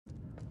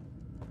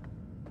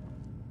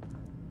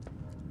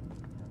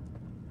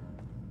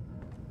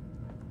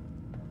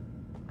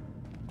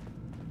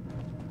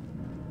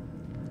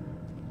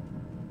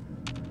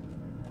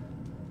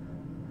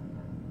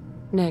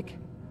Nick.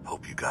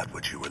 Hope you got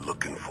what you were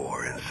looking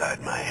for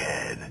inside my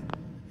head.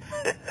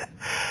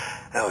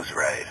 I was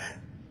right.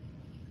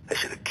 I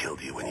should have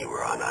killed you when you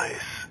were on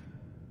ice.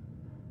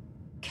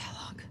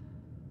 Kellogg.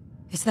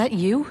 Is that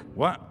you?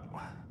 What?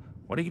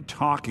 What are you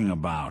talking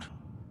about?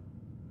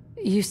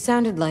 You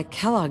sounded like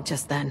Kellogg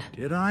just then.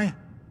 Did I?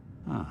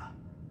 Huh.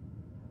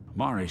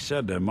 Mari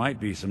said there might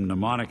be some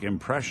mnemonic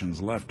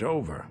impressions left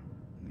over.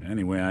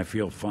 Anyway, I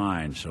feel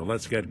fine, so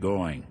let's get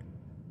going.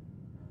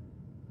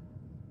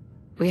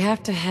 We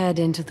have to head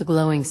into the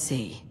glowing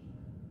sea.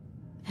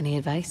 Any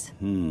advice?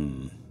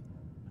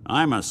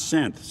 I'm a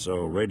synth,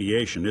 so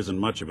radiation isn't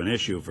much of an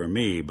issue for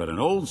me, but an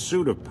old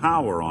suit of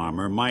power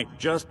armor might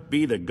just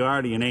be the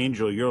guardian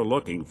angel you're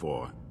looking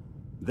for.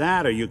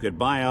 That, or you could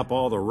buy up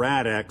all the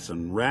Rad-X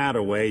and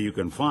Rad-Away you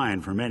can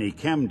find from any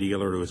chem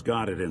dealer who's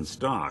got it in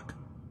stock.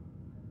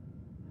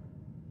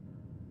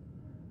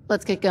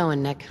 Let's get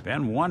going, Nick.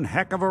 Been one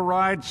heck of a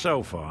ride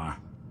so far.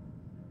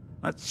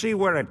 Let's see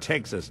where it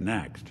takes us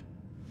next.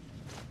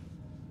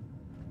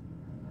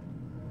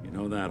 You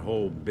know that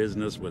whole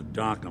business with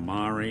Doc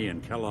Amari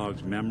and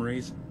Kellogg's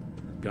memories?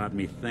 It got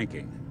me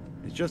thinking.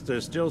 It's just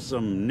there's still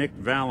some Nick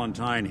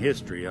Valentine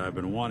history I've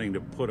been wanting to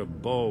put a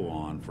bow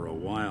on for a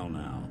while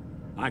now.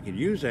 I could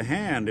use a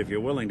hand if you're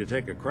willing to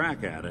take a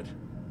crack at it.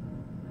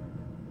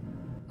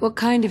 What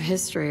kind of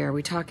history are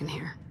we talking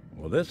here?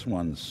 Well, this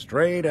one's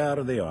straight out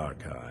of the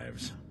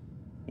archives.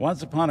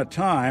 Once upon a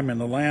time, in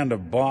the land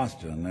of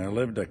Boston, there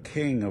lived a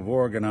king of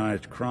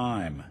organized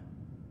crime,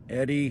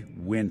 Eddie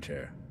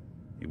Winter.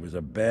 He was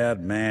a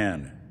bad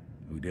man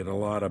who did a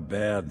lot of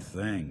bad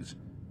things,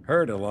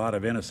 hurt a lot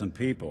of innocent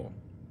people.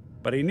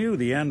 But he knew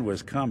the end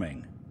was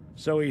coming,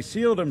 so he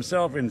sealed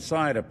himself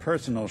inside a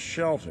personal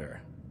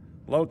shelter,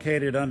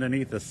 located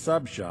underneath a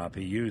sub-shop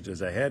he used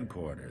as a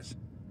headquarters.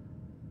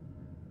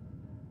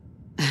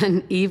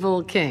 An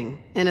evil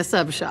king in a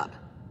sub shop.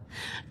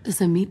 Does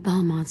a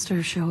meatball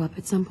monster show up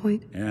at some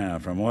point? Yeah,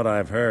 from what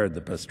I've heard,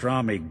 the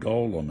pastrami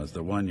golem is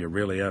the one you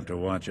really have to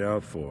watch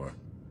out for.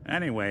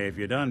 Anyway, if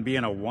you're done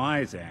being a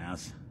wise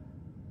ass,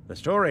 the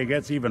story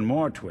gets even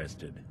more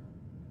twisted.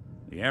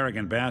 The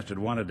arrogant bastard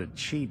wanted to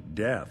cheat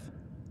death,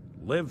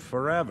 live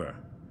forever,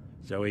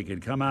 so he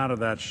could come out of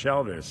that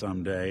shelter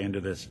someday into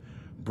this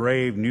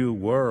brave new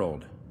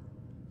world.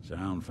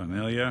 Sound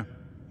familiar?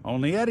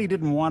 Only Eddie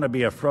didn't want to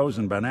be a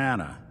frozen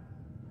banana.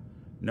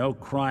 No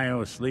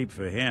cryo sleep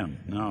for him,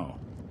 no.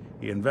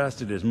 He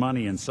invested his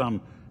money in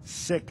some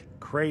sick,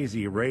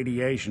 crazy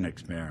radiation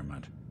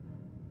experiment.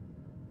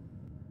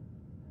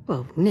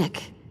 Well,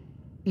 Nick,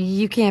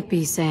 you can't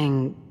be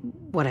saying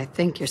what I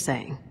think you're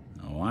saying.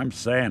 Oh, I'm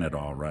saying it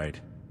all right.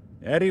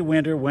 Eddie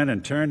Winter went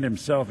and turned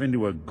himself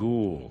into a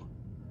ghoul,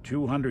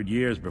 200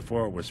 years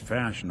before it was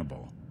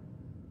fashionable.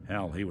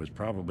 Hell, he was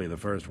probably the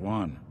first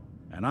one.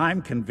 And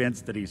I'm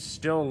convinced that he's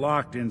still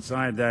locked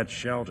inside that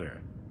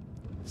shelter.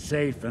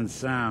 Safe and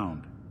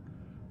sound.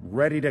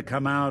 Ready to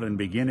come out and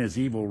begin his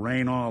evil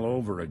reign all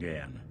over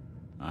again.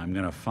 I'm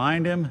gonna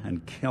find him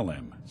and kill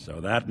him,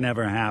 so that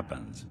never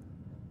happens.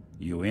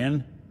 You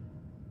in?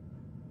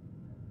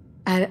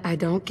 I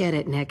don't get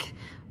it, Nick.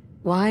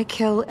 Why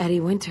kill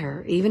Eddie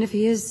Winter, even if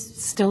he is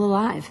still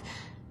alive?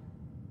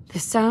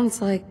 This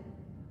sounds like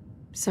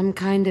some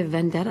kind of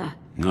vendetta.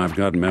 I've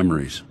got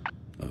memories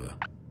of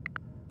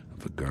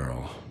a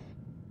girl.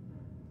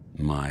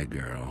 My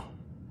girl.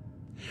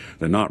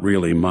 They're not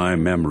really my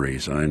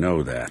memories, I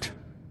know that.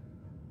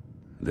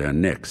 They're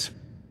Nick's.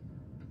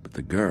 But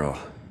the girl,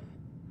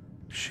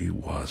 she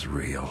was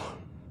real.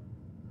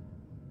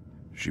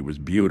 She was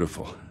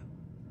beautiful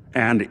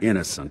and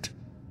innocent,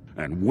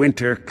 and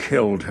Winter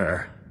killed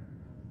her.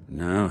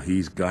 Now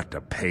he's got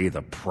to pay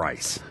the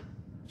price.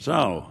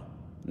 So,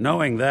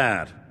 knowing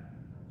that,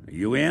 are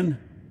you in?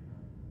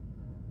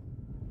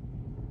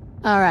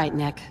 All right,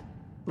 Nick.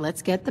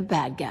 Let's get the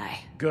bad guy.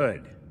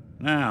 Good.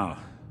 Now,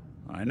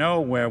 I know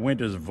where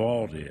Winter's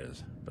vault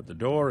is, but the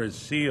door is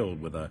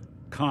sealed with a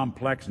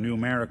complex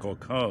numerical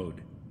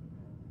code.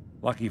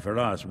 Lucky for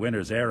us,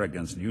 Winter's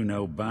arrogance knew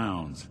no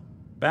bounds.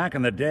 Back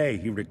in the day,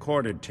 he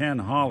recorded 10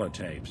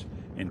 holotapes,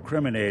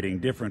 incriminating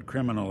different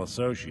criminal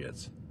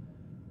associates.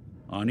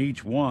 On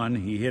each one,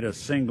 he hit a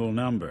single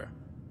number.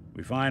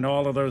 We find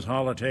all of those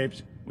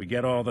holotapes, we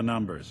get all the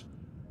numbers.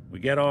 We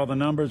get all the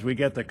numbers, we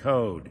get the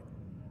code.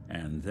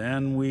 And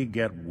then we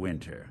get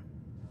Winter.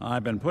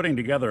 I've been putting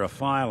together a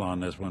file on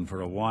this one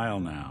for a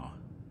while now.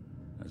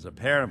 There's a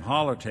pair of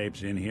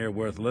holotapes in here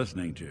worth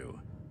listening to,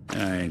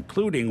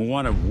 including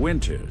one of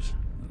Winter's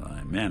that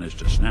I managed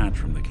to snatch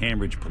from the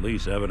Cambridge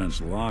Police Evidence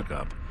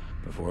lockup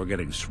before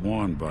getting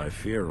swarmed by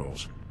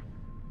ferals.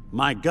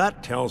 My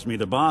gut tells me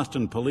the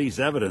Boston Police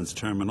Evidence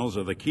terminals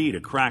are the key to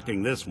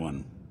cracking this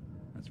one.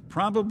 It's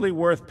probably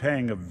worth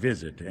paying a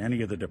visit to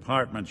any of the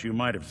departments you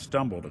might have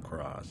stumbled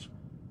across.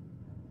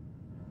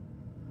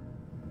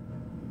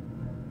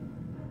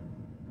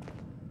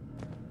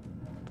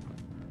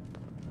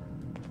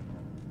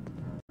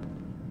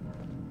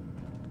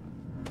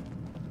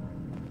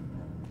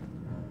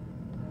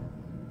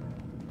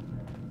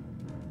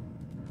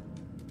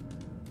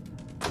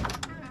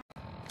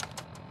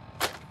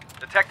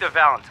 The Detective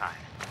Valentine.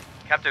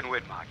 Captain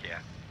Widmark here.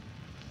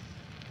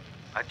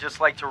 I'd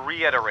just like to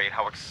reiterate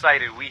how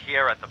excited we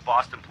here at the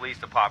Boston Police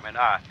Department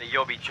are that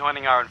you'll be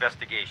joining our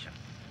investigation.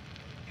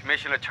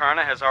 Commissioner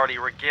Turner has already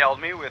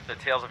regaled me with the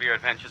tales of your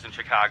adventures in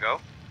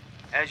Chicago.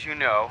 As you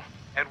know,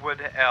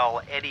 Edward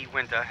L. Eddie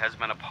Winter has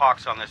been a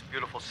pox on this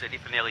beautiful city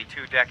for nearly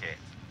 2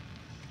 decades.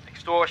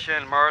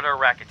 Extortion, murder,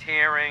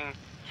 racketeering,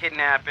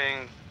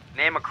 kidnapping,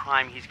 name a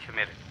crime he's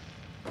committed.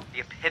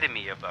 The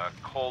epitome of a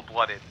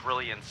cold-blooded,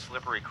 brilliant,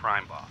 slippery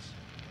crime boss.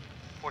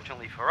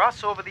 Fortunately for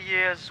us, over the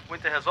years,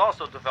 Winter has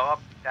also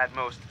developed that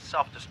most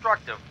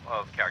self-destructive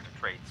of character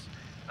traits,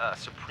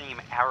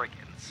 supreme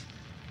arrogance.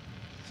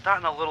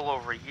 Starting a little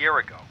over a year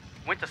ago,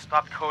 Winter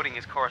stopped coding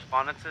his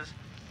correspondences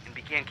and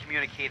began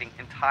communicating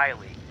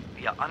entirely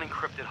via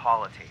unencrypted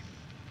holotape.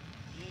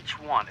 Each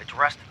one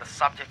addressed to the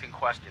subject in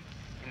question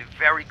and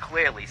very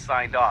clearly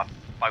signed off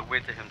by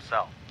Winter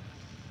himself.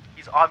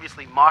 He's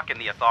obviously mocking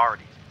the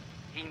authorities.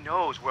 He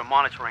knows we're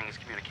monitoring his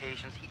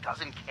communications. He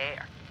doesn't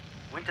care.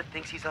 Winter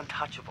thinks he's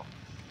untouchable.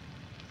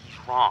 He's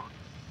wrong.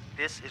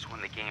 This is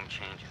when the game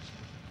changes.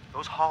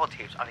 Those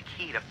holotapes are the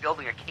key to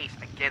building a case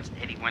against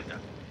Eddie Winter,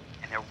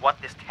 and they're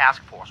what this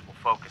task force will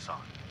focus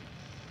on.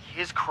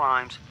 His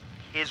crimes,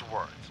 his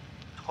words.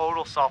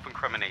 Total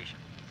self-incrimination.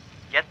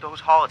 Get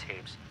those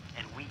holotapes,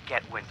 and we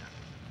get Winter.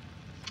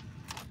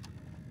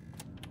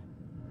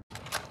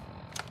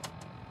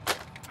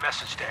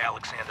 Message to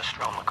Alexander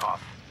Strelnikov.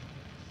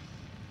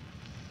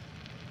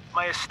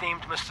 My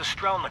esteemed Mr.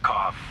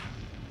 Strelnikov,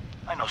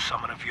 I know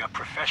someone of your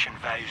profession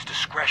values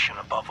discretion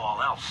above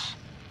all else.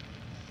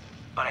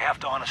 But I have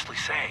to honestly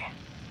say,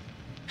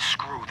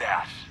 screw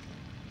that.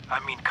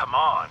 I mean, come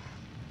on.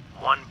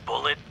 One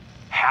bullet,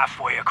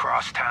 halfway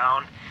across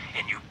town,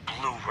 and you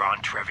blew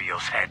Ron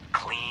Treviot's head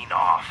clean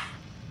off.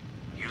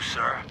 You,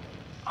 sir,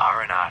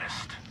 are an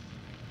artist.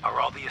 Are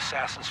all the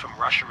assassins from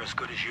Russia as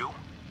good as you?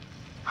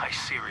 I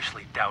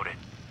seriously doubt it.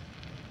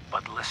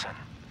 But listen,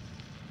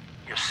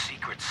 your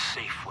secret's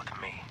safe with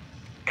me.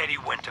 Eddie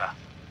Winter,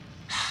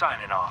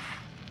 signing off.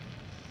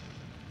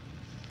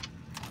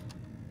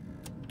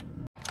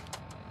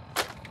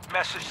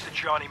 Message to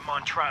Johnny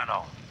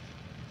Montrano.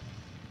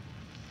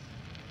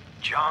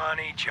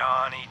 Johnny,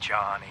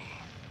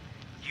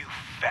 you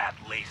fat,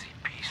 lazy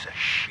piece of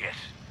shit.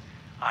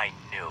 I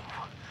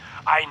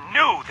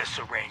knew this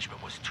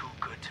arrangement was too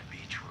good to be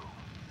true.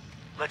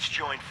 Let's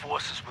join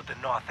forces with the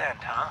North End,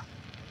 huh?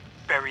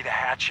 Bury the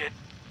hatchet,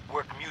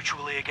 work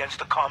mutually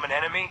against a common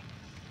enemy?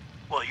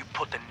 Well, you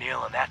put the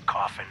nail in that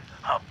coffin,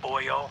 huh,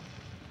 boyo?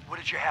 What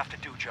did you have to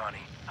do,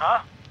 Johnny,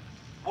 huh?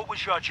 What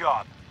was your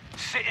job?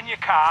 Sit in your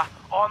car,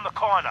 on the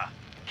corner.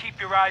 Keep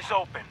your eyes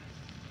open.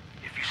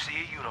 If you see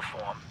a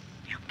uniform,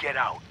 you get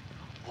out.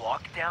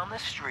 Walk down the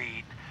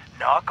street,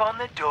 knock on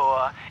the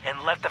door,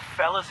 and let the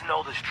fellas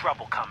know there's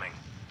trouble coming.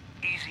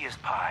 Easy as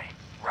pie,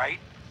 right?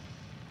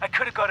 I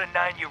could have got a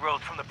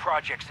 9-year-old from the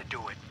projects to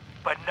do it,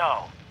 but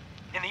no.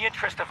 In the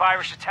interest of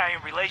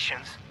Irish-Italian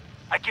relations,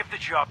 I give the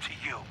job to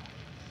you.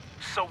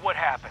 So what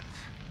happens?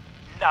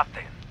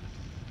 Nothing.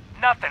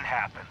 Nothing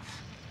happens.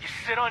 You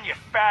sit on your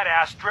fat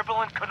ass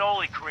dribbling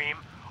cannoli cream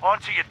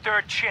onto your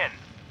third chin.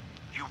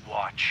 You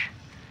watch.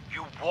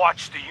 You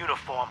watch the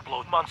uniform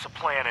blow months of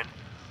planning,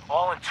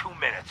 all in 2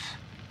 minutes.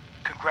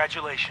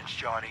 Congratulations,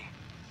 Johnny.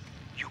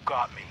 You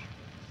got me.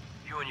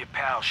 You and your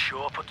pals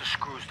sure put the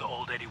screws to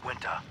old Eddie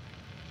Winter.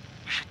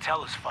 You should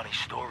tell this funny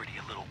story to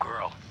your little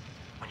girl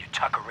when you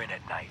tuck her in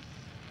at night.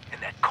 In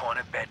that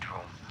corner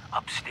bedroom,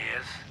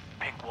 upstairs,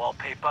 pink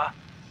wallpaper,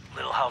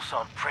 little house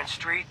on Prince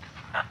Street.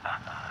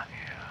 Yeah.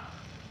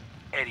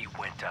 Eddie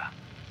Winter,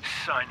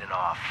 signing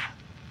off.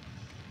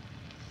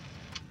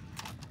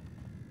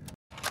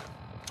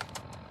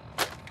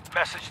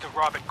 Message to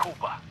Robert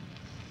Cooper.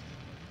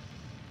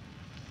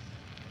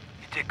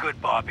 You did good,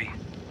 Bobby.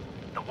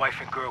 The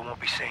wife and girl won't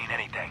be saying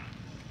anything.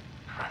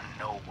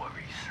 No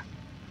worries.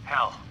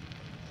 Hell,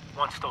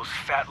 once those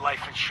fat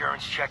life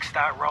insurance checks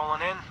start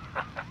rolling in,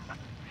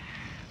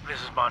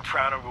 Mrs.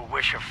 Montrano will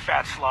wish her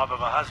fat slob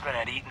of a husband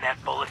had eaten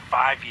that bullet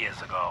 5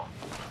 years ago.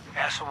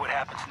 As for what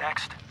happens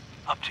next,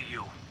 up to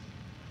you.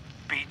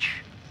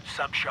 Beach,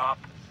 sub shop,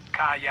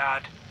 car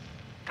yard.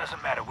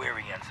 Doesn't matter where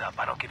he ends up,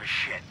 I don't give a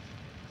shit.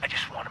 I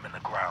just want him in the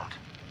ground.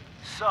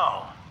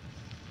 So,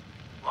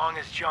 long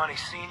as Johnny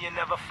Sr.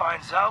 never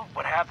finds out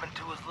what happened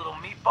to his little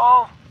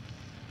meatball,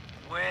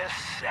 we're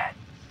set.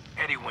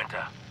 Eddie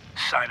Winter,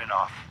 signing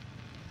off.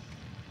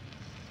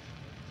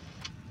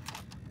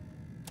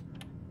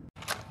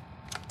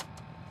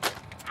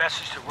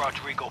 Message to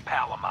Rodrigo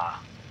Palomar.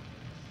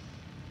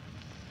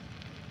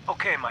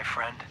 Okay, my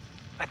friend.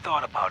 I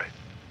thought about it,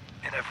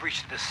 and I've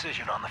reached a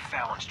decision on the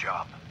Fallon's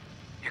job.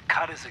 Your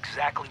cut is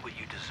exactly what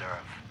you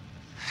deserve.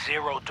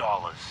 $0.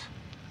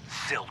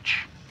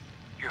 Zilch.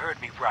 You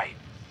heard me right.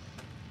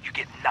 You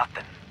get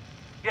nothing.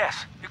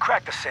 Yes, you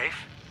cracked the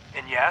safe,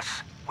 and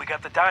yes, we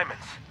got the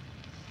diamonds.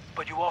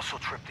 But you also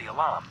tripped the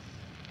alarm.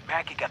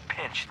 Mackie got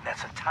pinched, and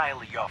that's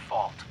entirely your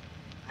fault.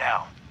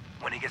 Now,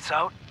 when he gets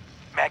out,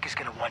 Mackie's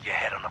gonna want your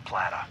head on a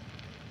platter.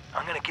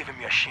 I'm gonna give him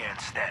your share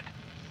instead.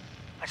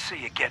 I see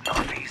you're getting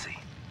off easy.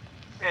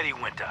 Eddie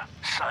Winter,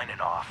 signing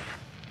off.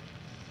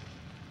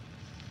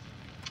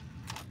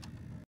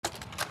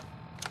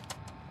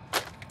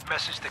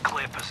 Message to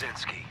Claire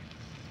Pazinski.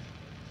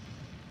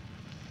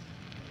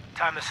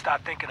 Time to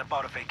start thinking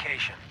about a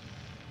vacation.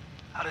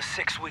 How does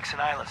 6 weeks in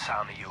Ireland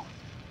sound to you?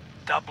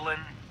 Dublin,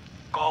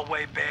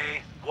 Galway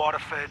Bay,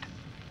 Waterford,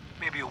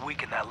 maybe a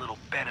week in that little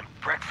bed and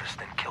breakfast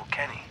in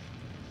Kilkenny.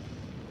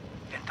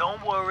 And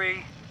don't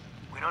worry,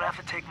 we don't have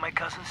to take my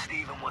cousin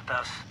Stephen with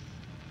us.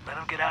 Let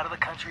him get out of the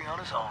country on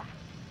his own.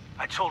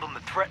 I told him to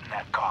threaten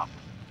that cop,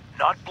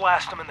 not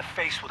blast him in the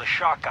face with a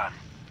shotgun.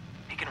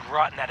 He can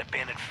rot in that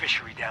abandoned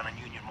fishery down in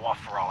Union Wharf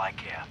for all I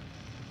care.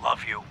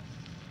 Love you.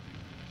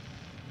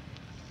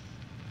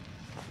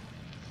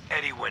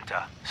 Eddie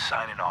Winter,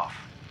 signing off.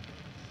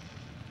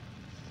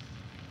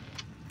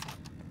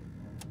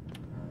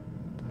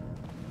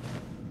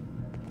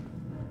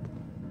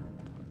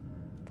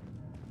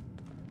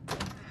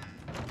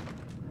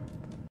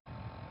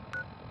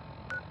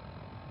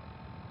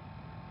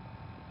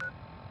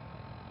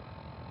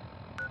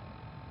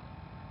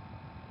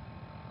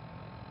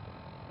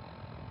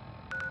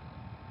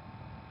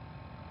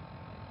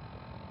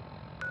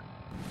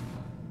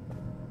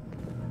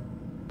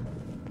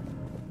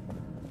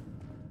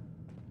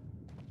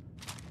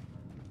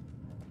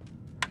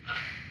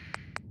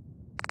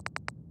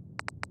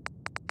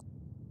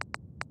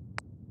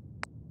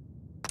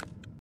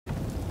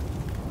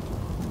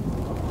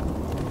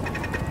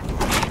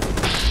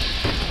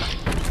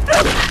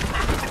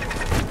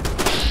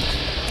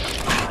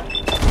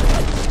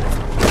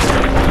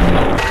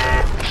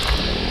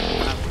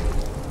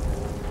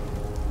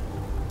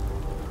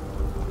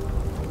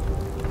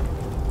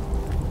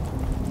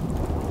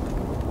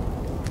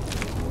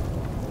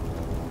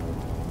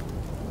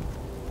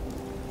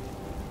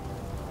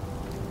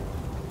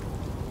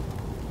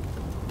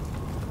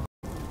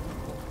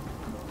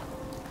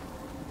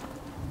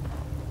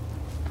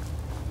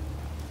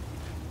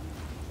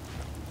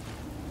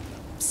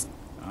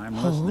 I'm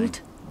Hold.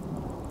 listening.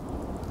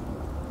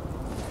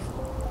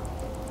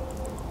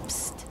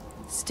 Psst.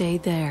 Stay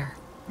there.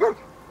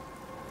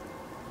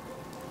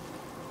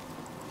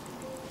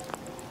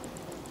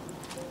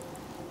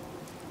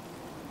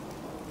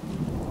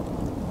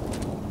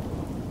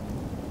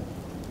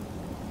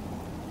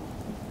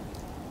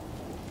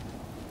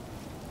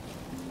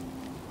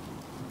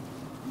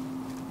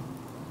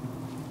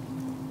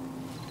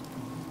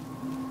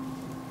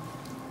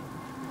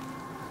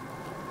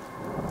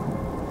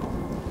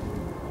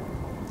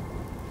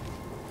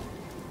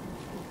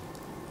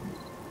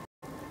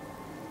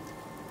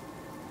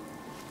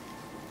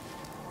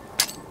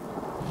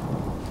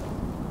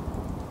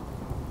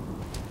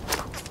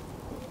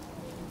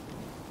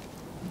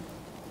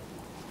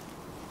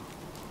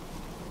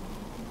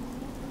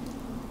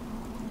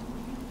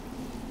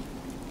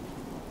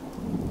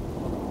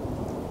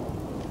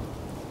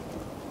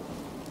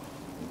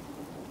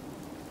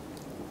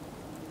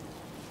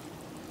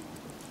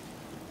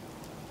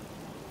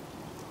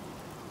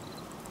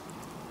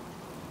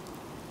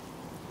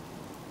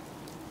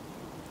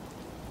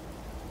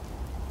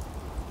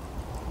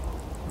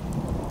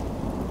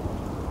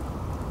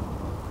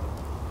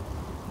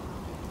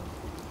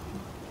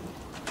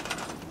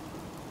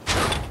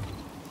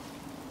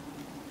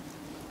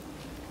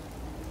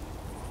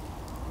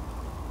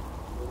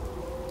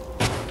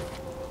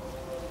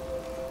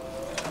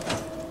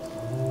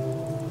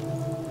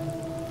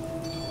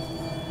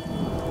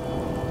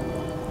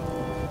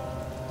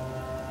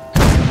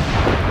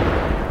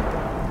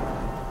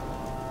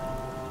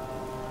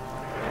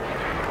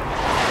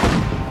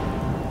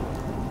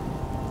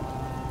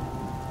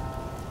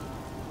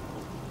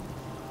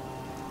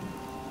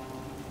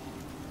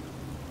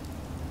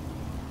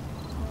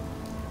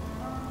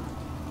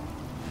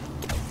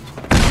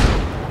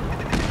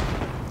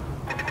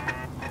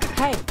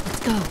 Hey, let's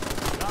go.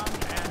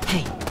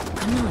 Hey,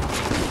 come on.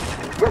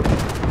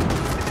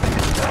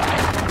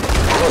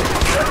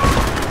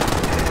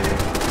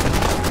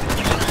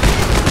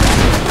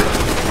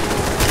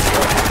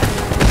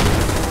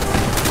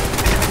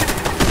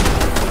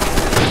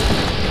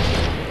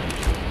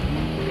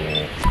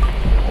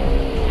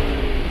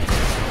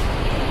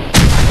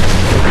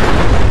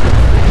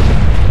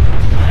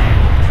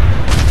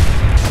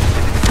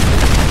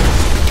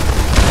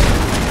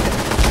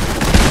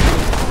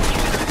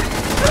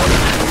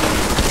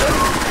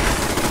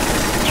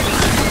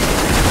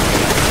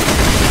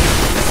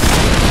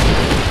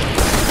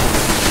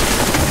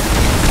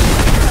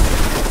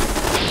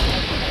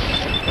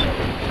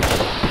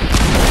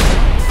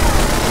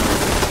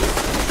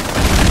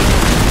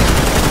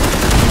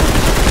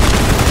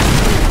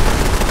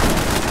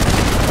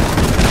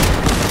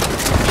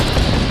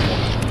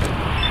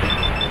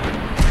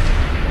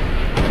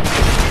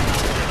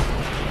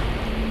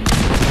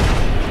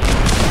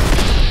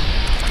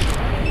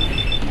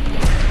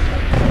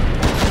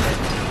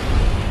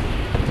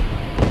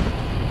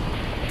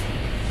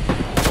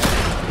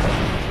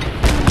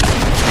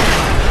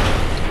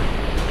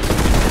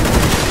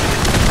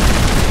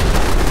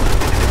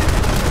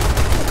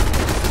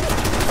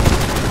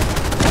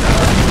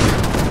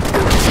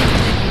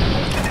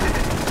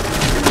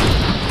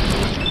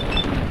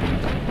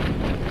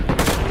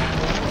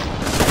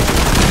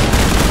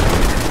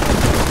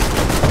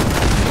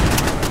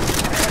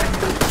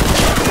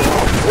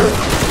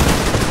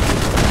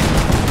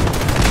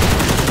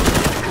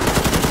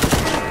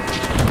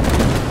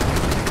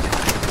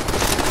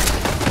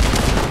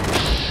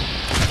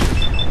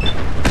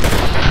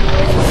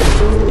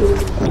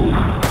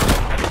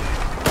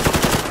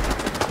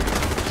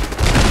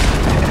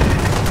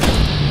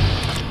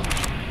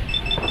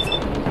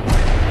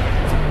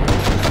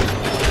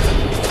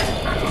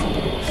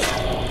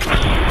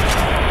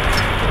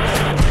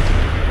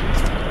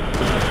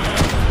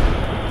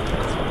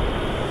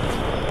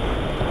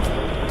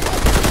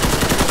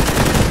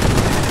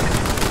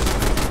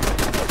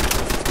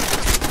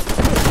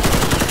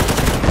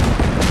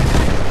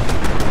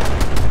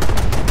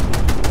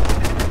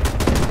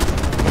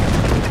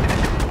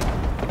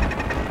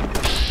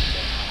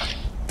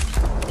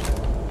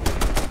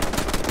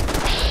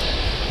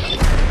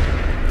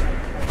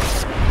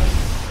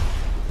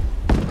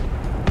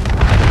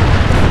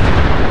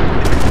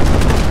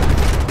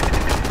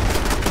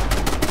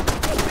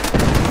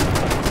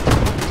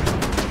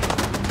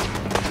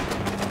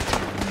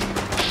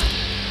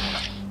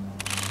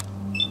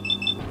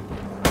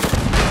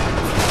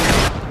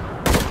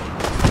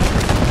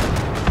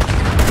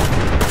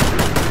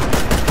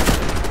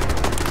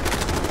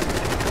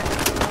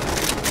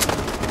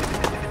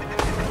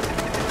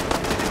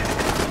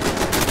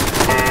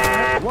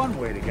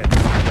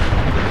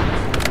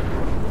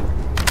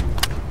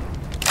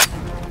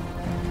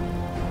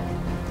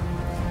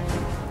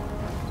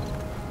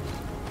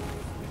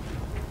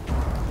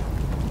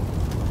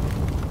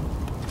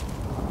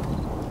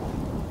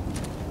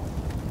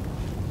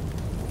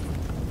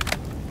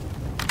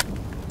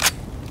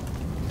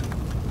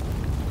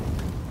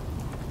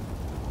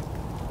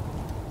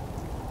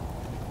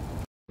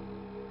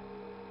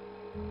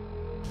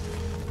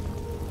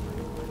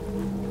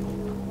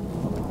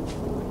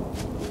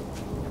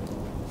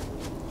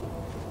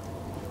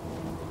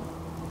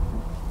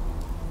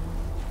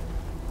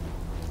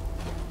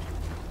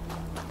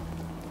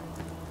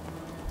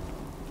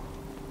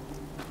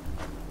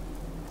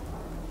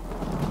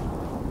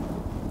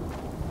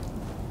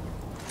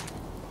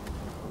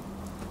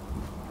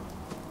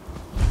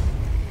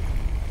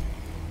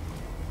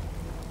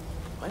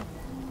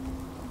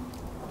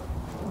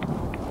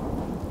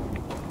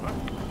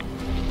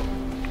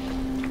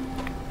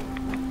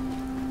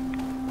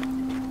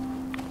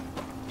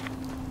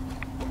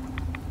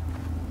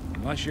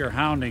 Unless you're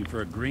hounding for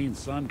a green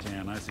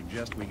suntan, I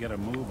suggest we get a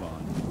move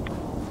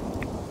on.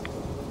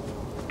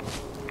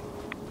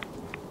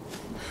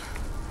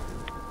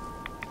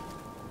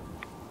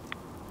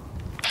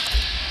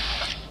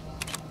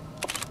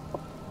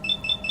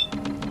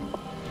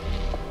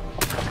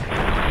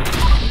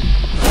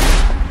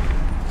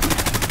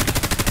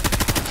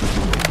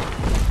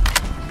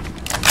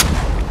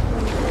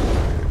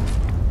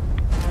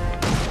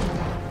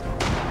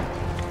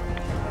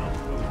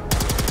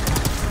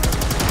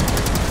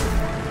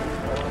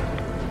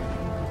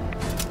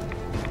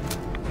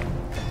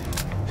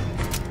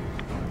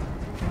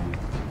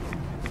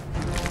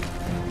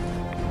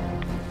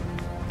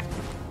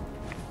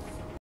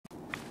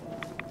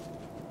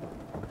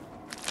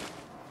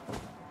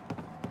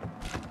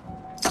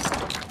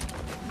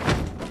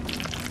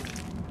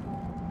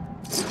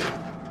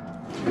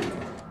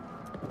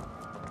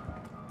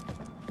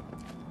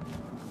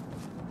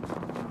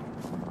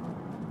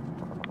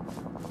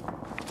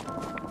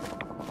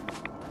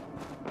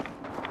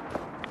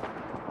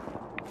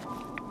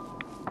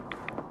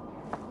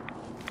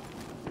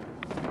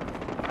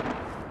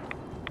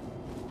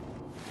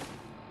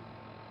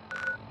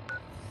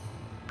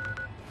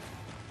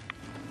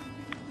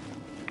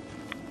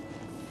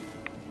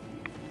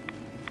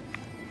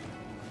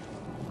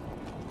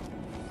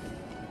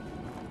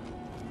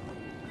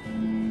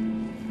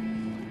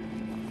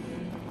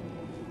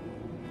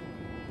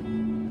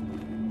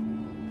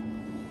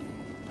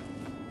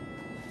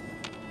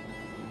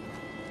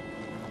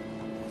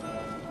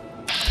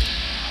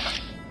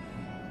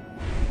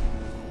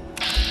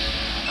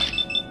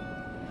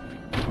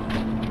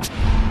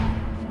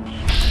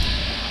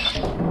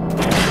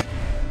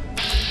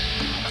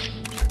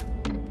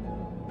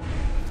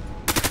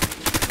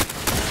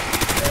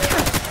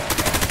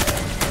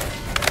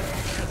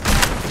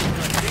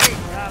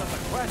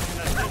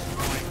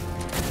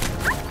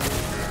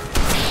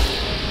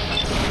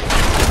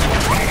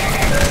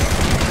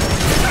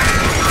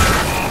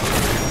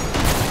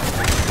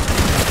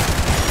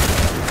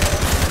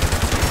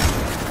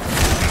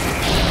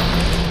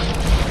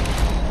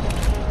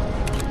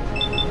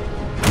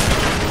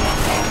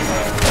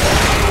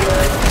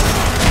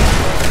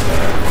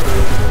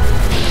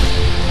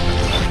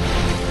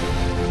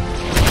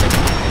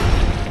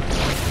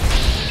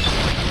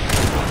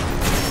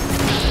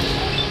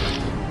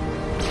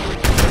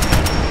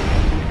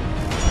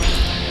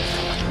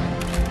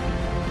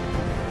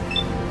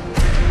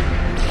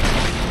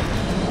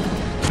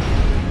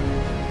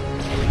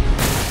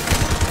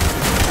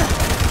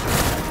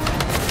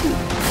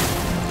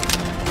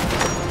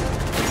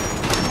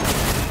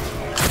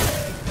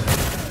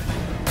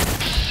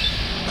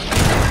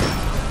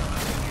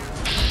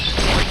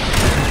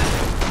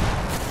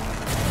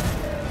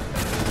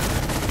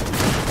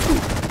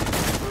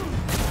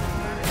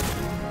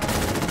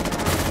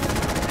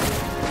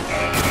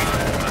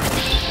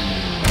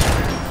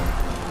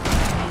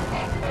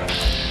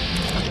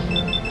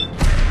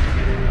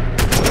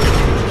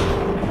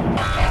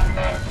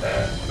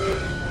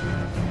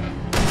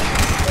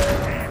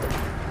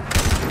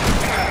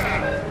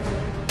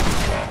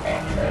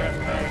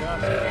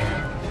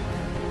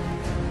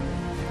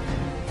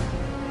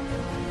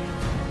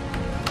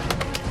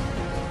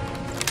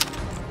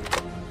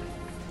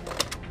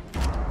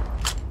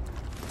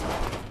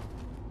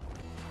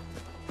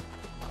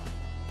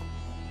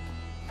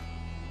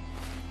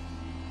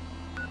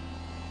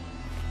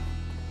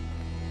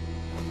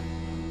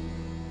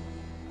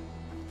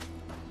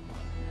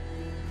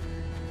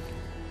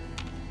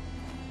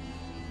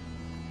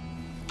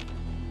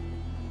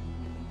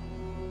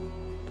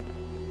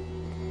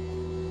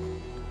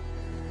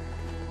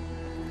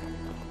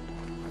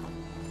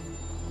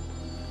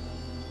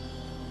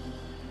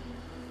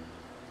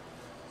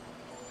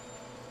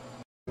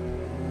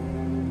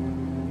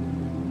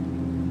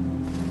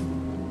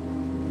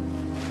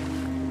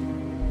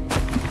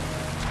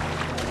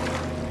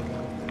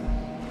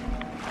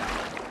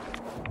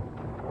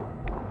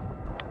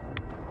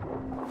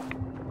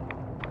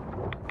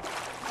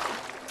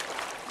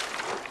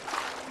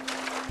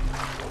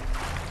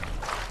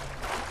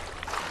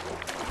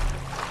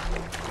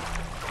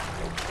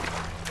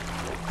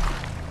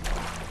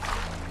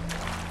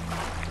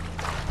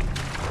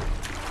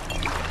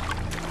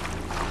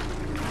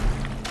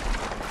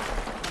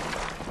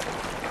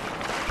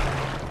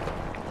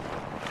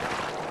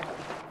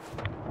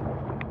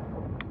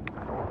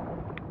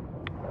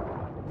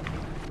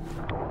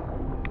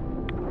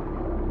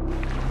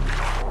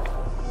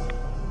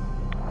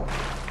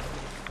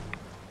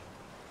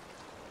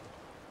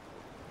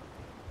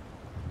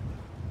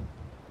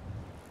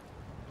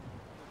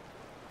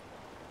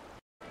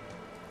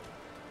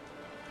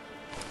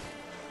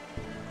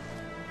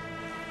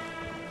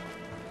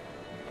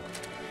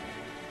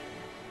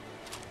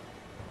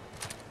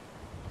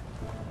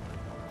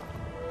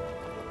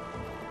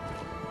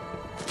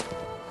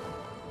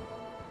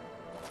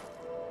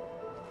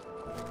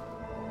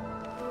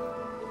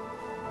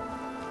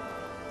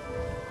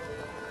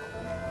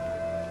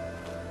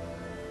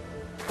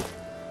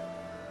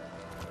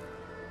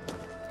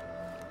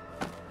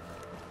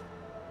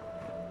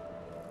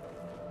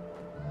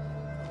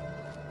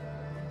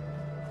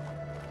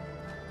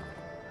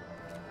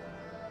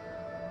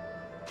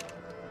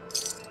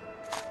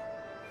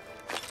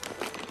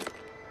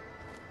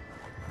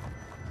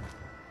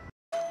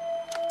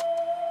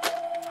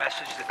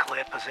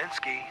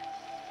 Lazinski.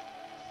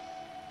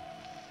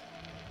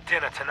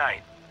 Dinner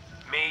tonight.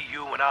 Me,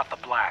 you, and Arthur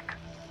Black.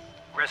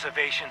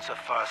 Reservations are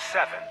for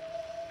 7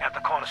 at the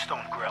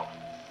Cornerstone Grill.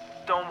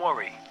 Don't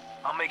worry,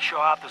 I'll make sure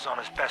Arthur's on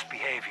his best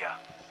behavior.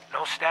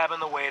 No stabbing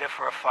the waiter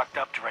for a fucked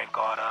up drink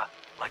order,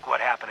 like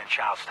what happened in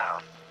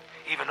Charlestown.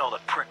 Even though the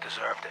prick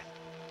deserved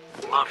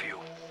it. Love you.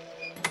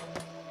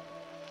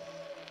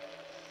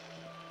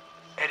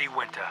 Eddie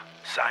Winter,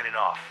 signing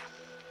off.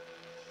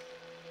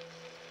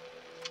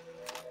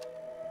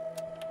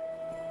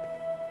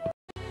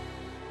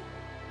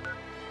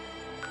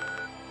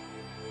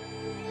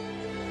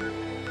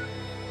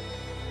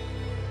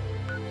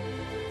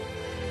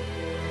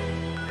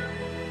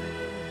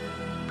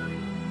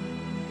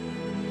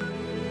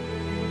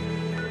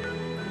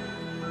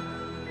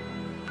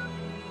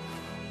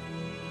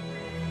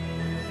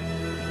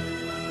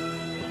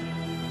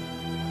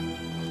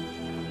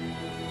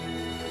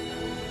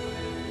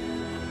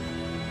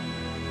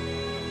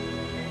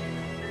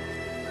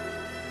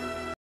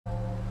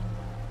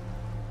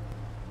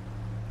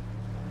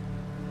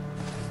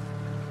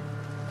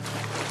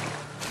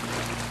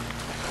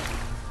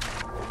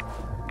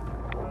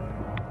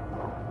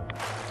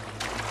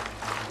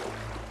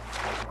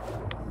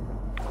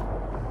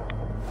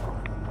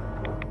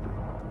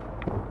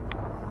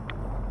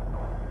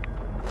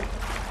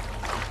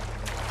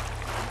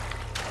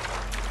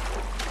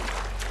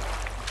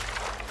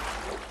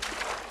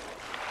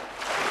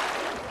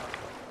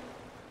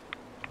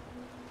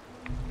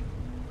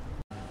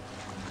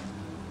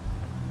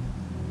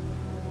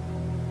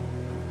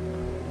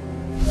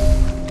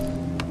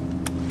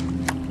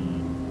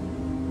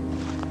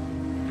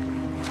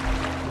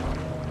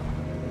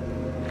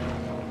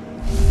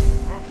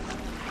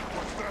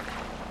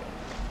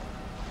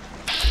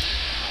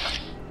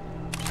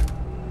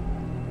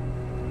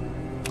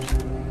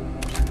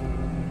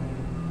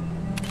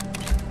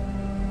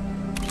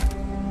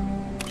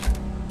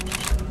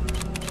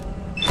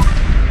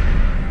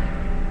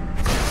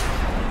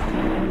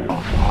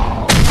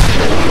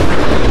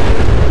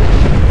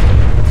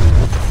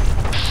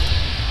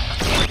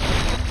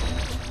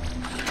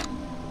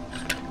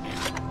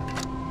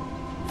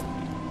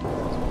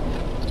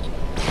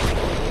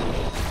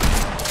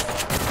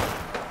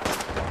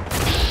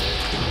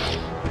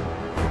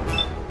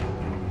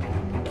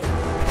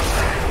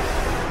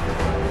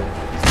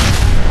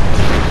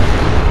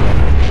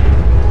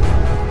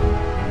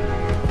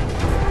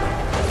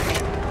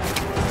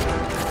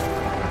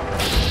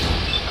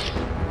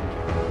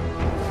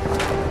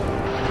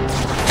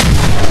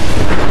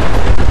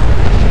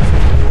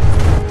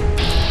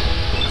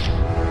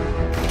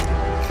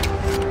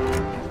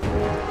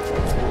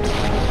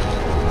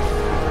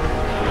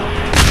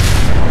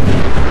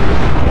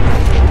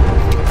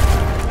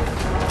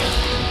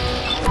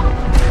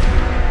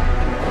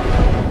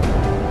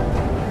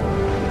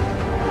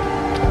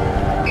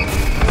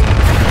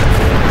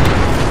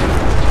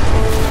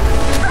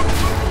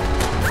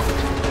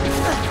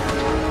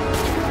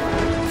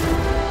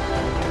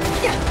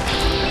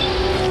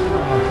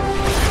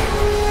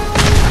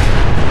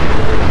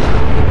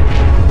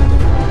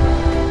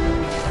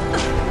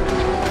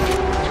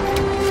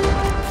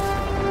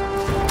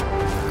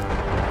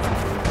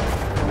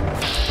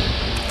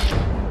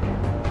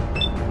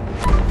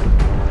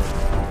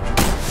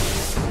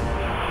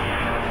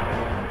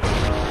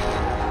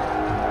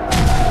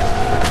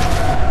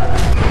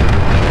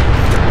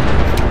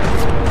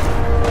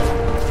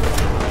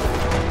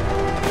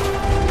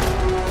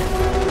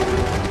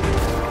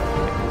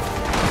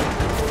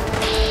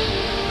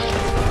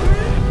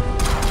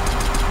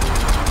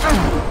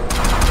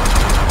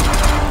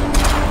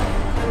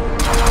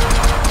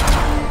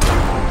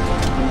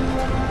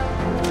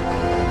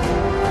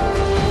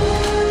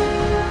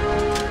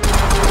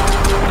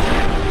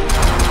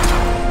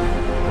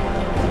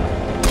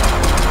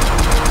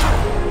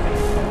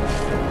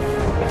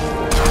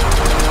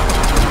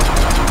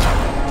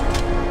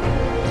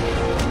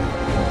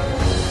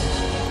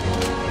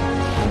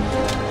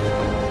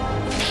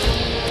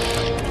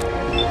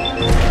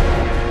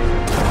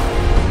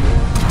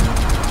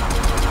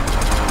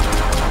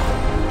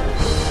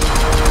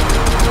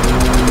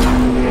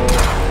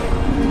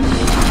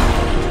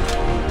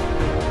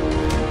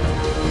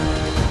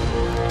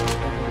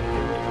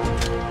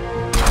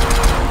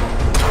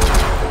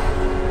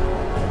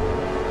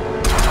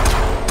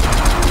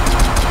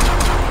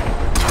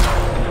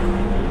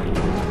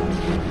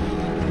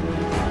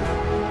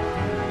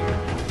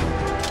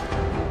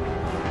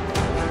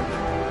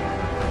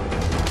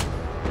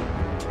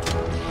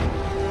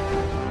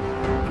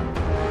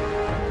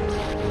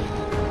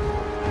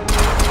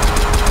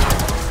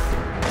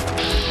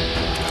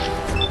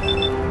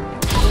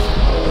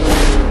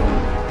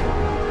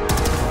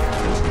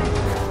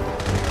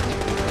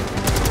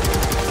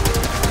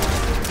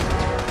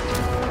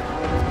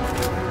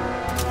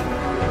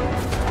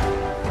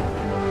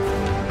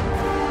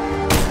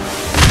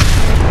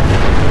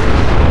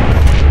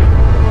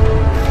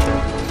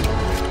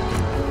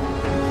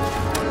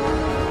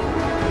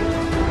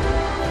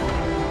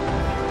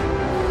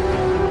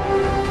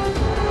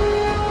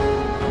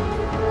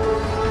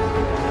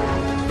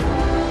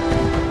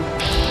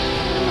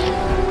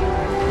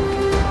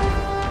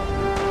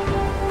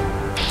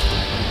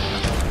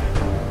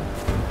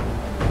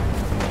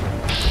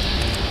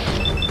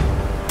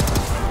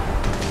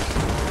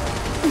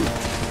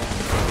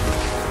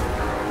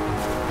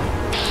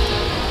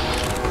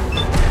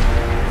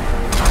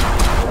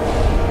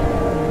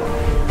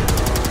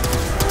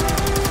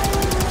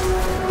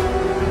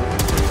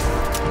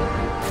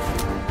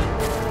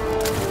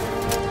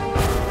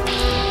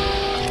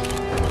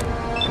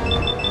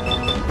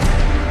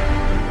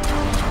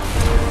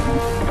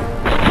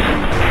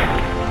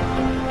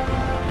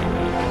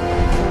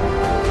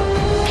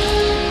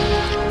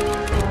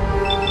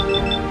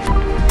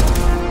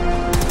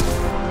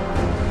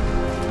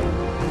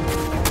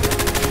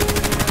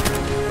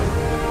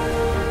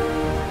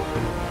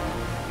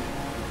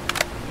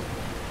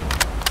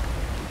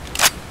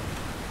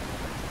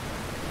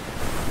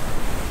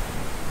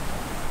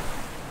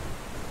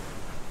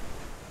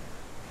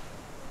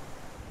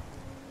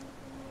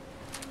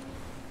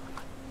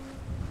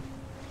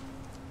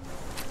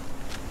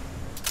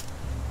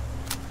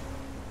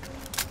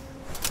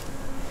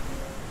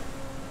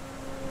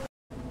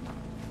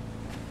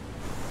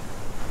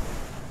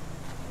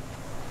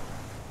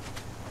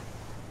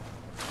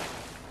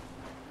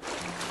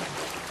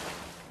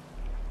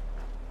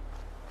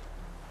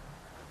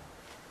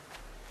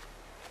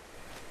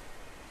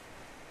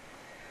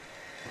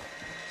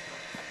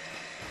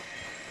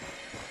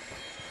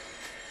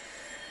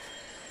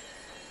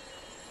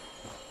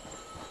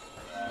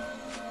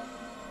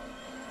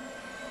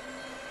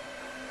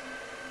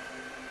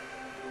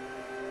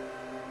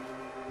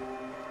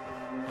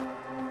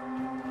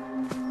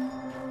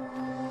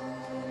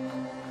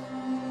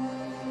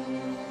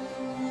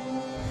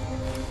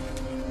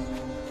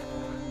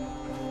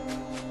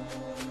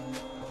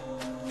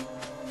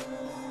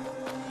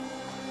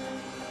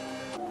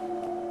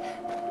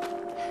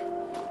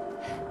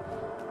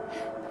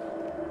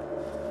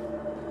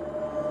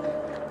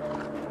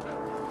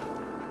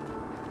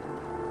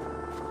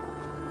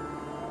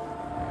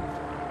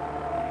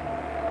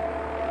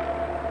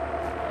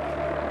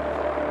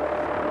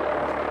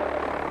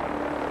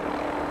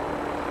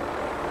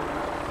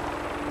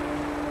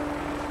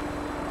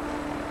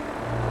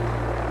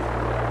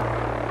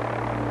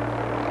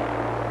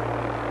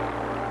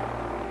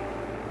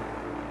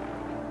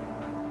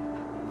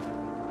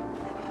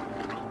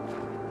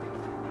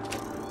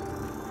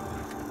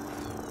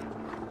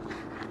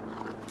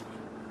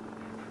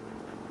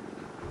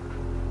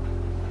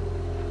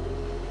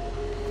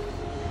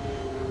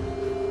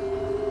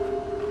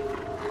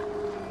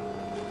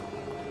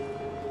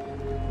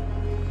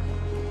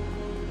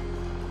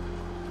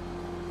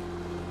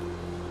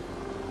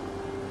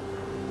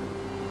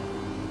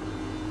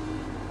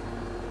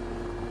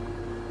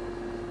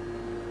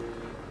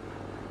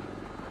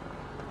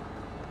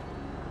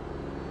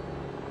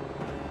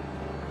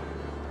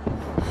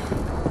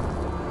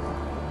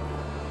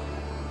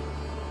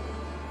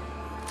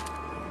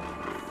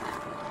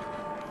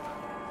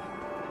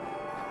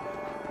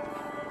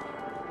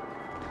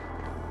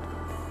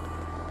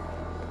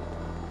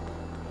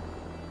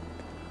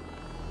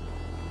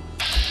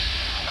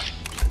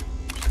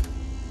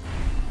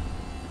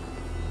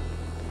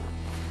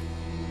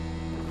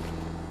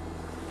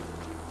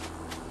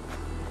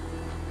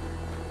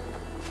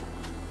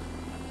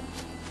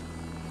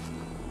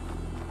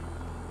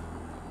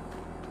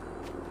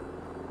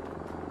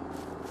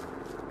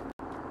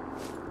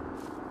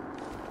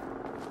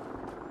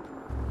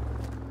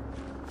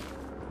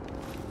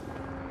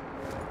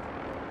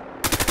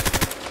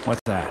 What's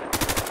that?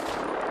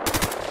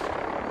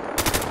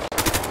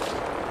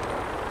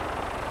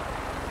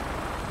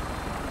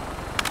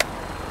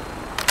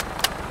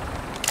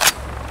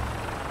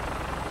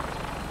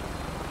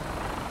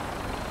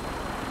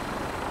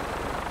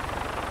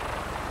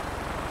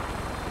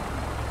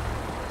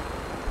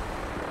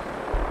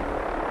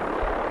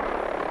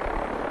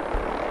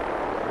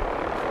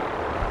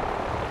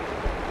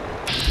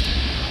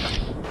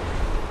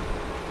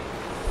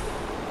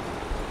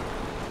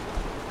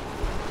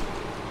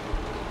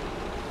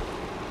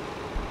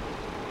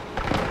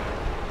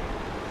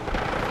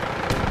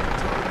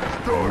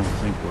 I don't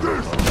think we're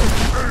alone.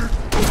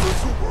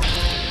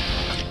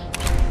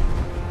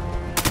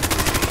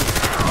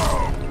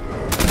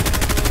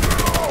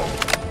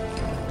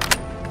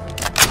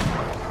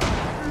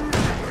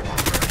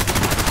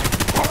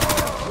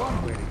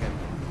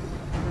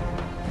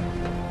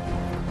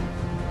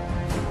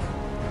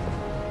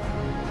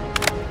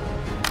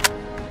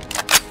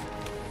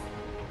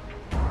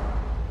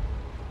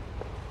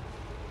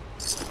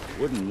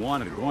 Wouldn't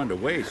want it going to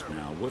waste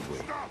now, would we?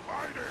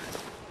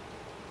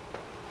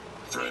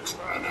 Threat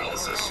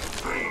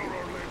analysis. Green.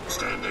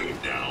 Standing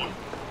down.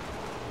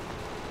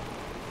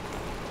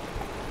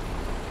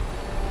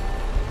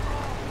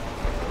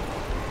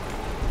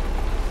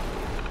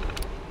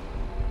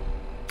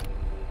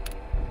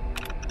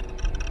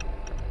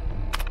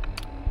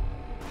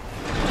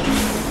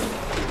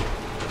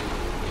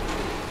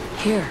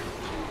 Here.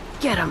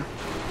 Get him.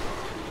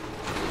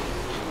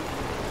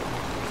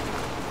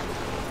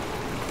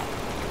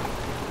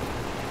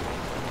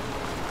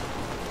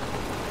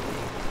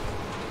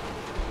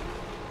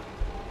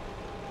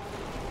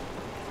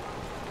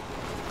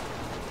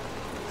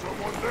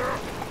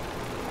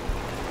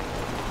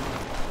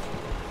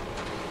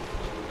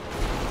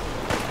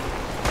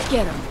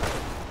 Get him.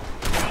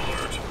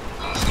 Alert.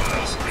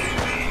 Hostiles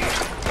invading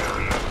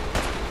area.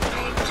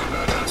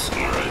 Non-combatants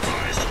are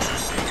advised to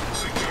seek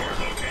secure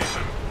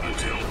location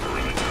until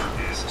perimeter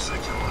is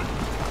secured.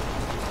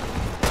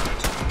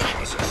 Threat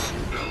analysis.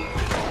 Yellow.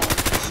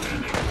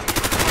 Standing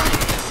clear.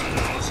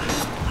 Analysis.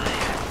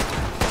 Green.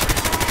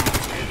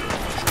 Indicator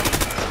patrol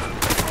pattern.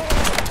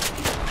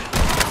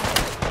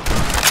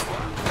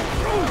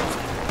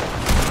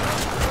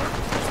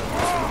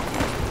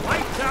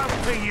 Lights out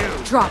for you!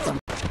 Drop him.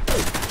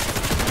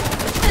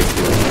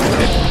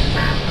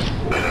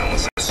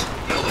 Analysis.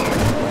 Yellow.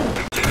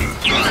 Beginning.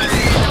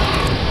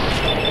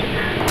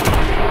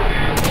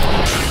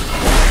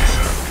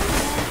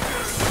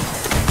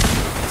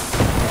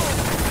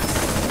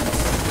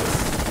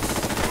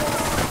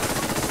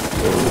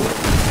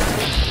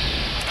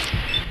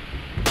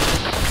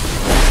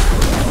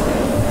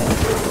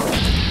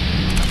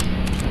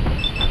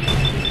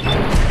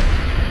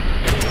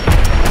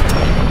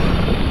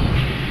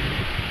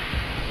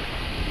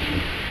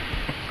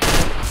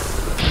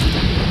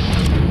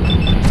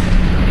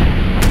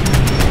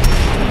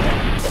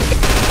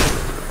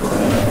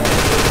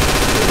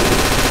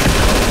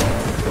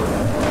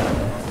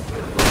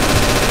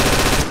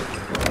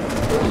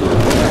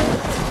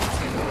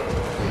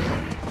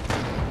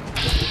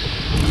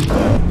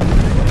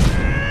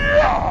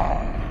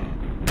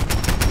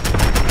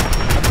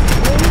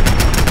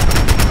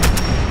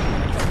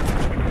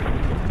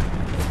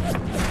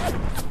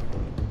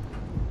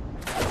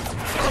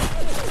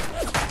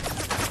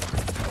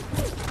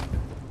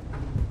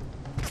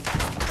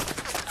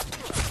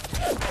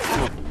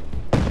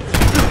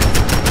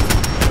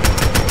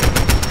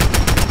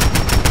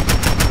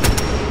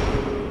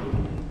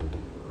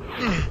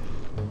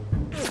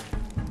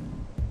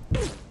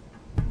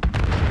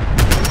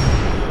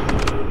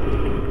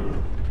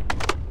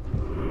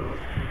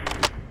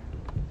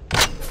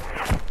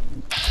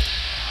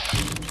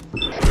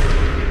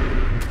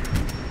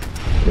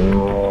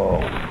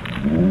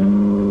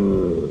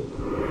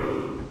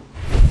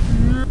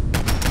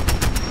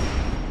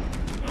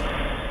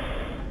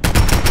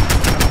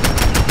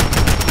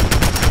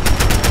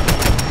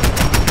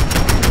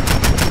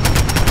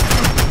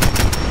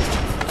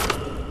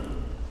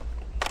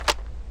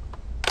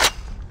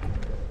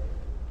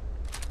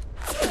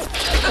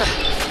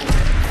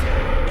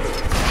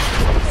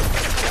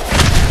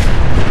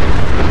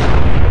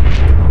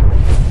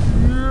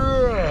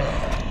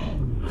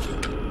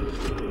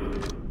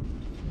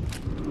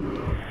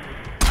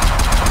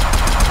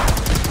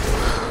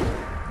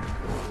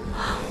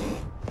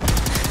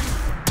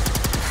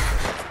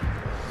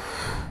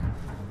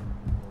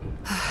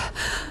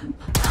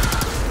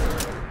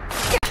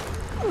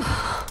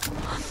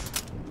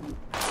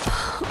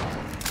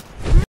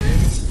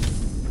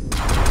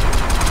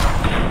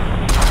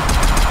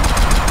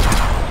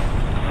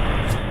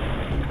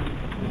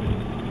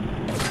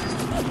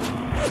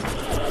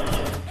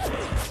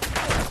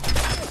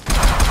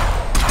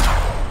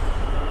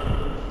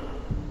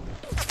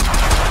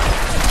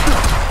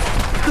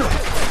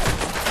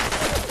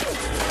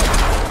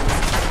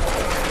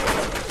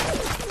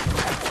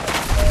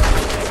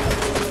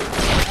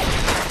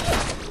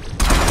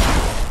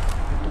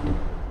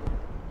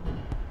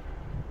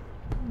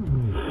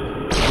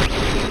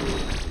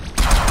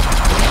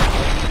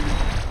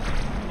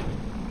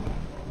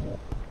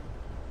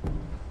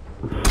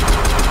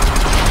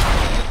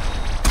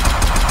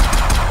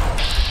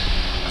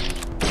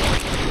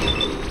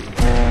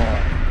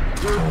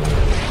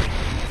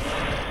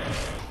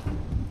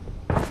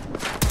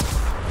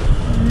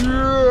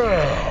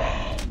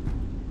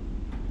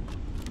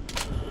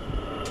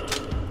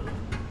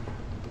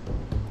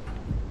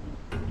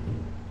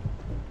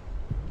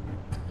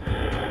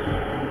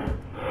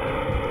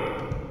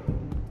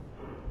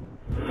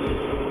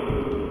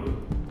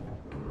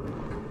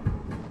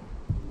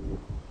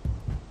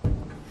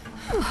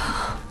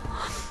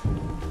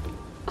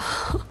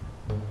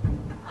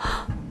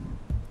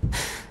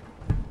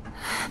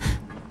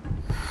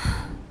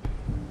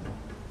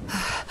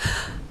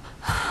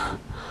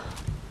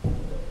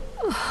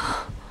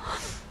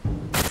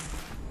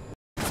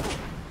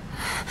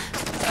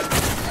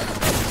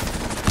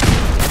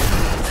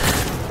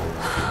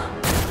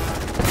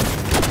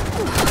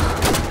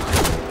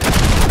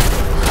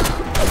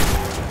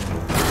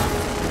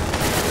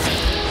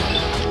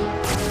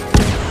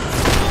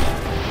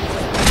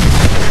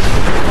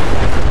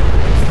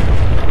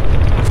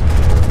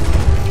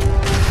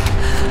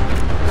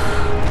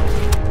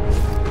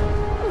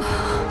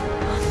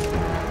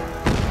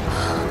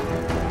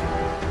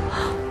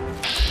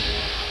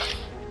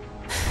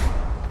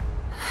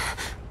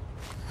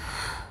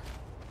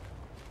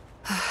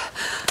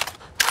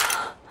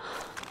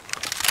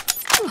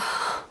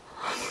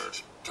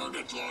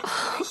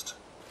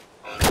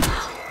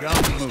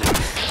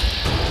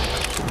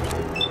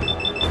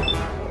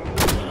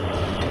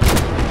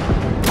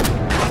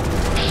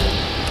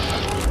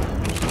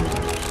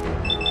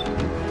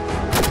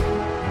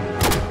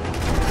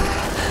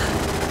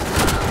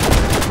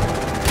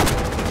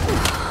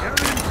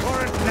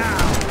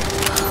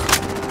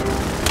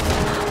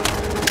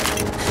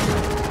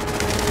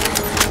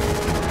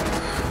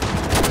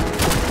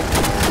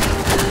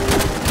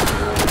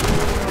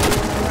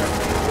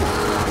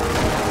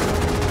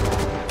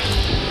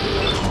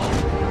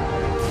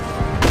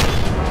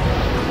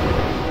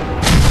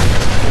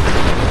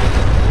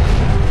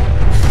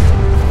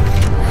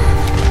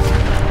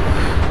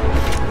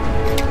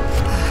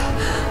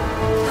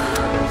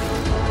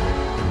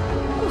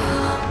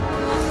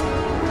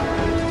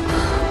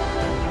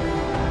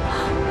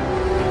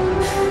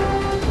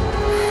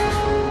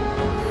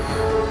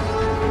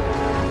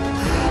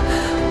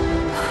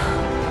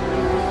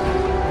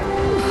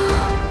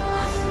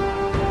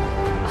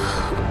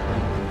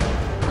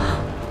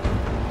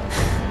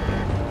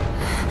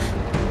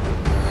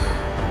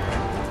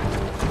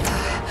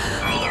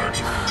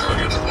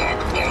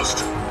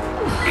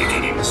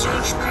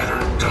 Search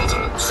pattern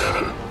Delta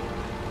 7.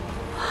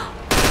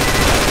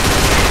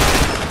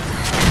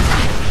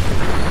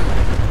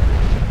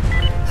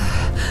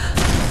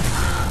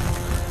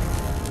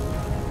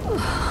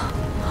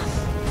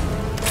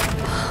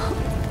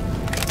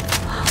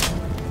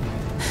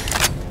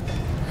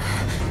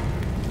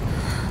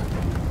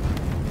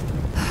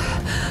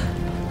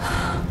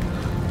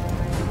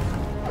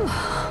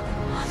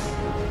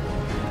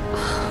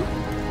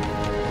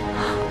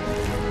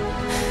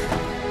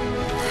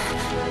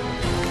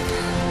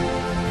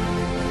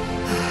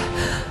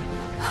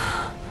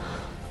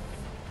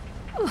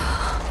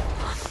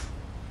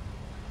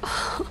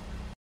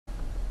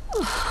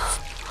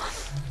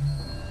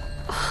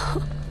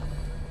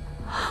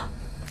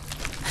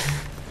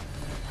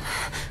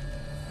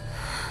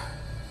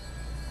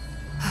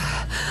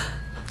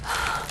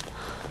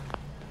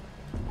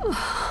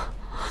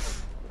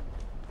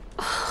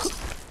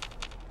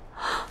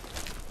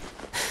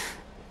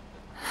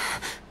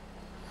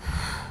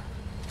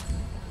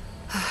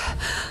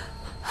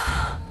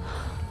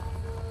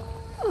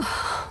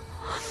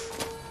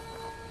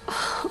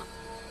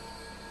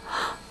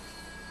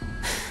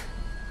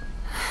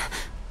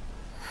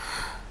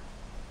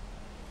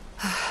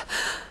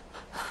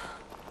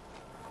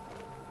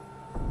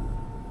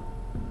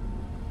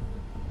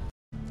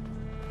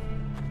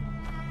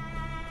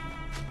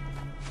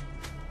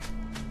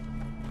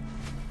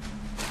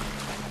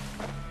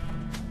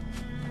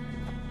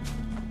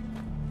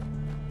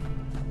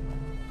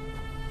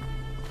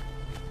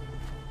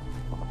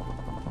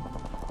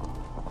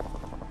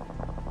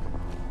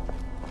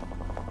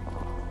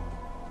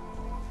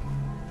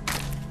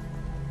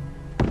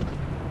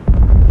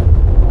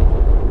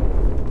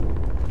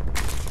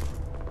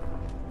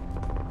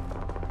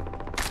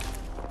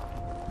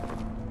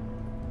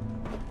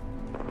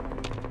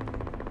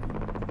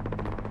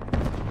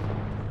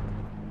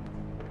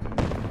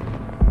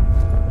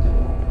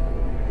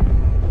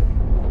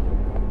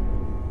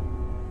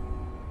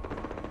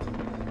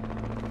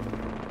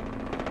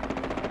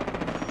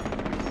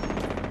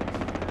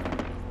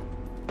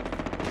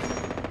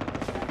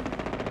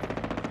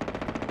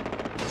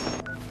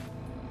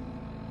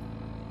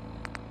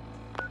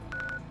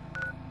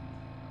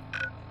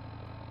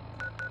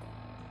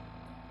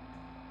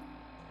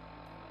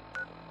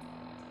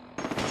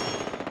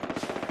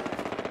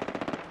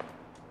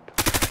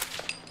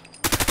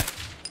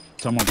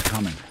 Someone's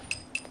coming.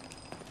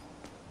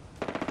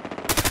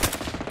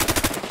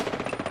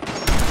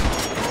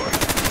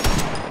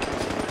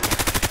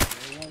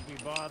 They won't be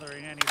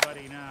bothering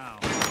anybody now.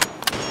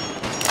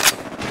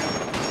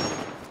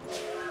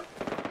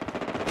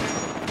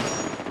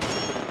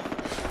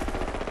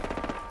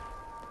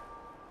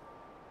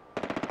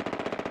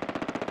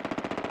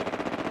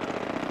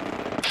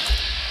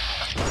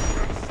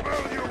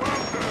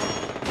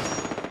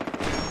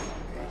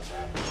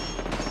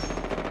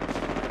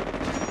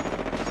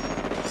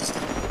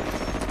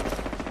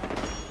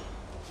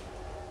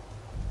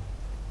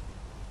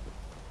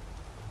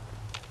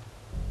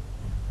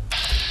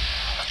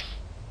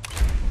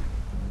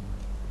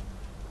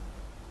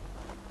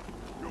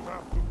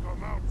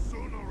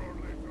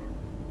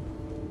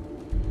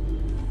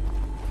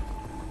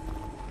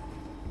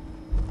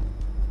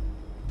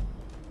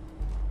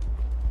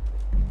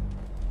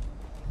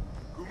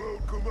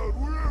 Come out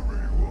wherever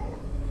you are.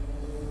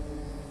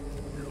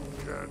 You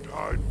can't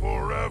hide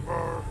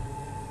forever.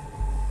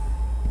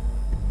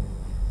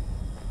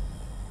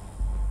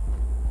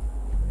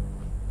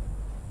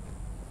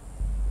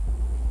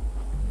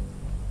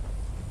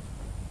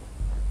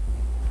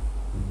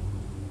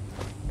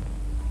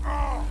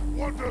 Ah,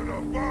 what did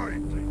a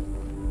fight!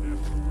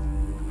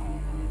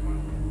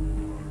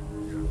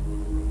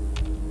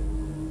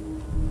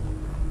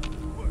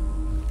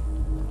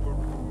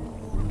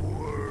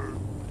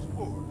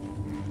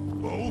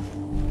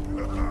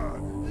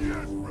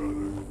 Yes,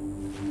 brother.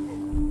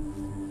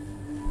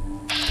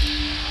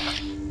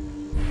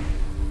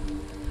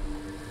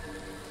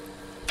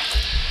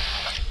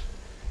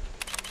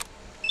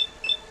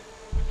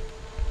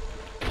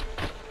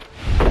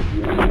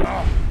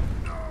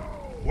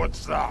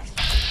 What's that?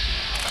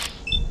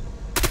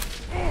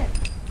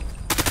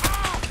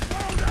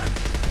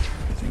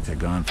 You think they're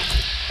gone?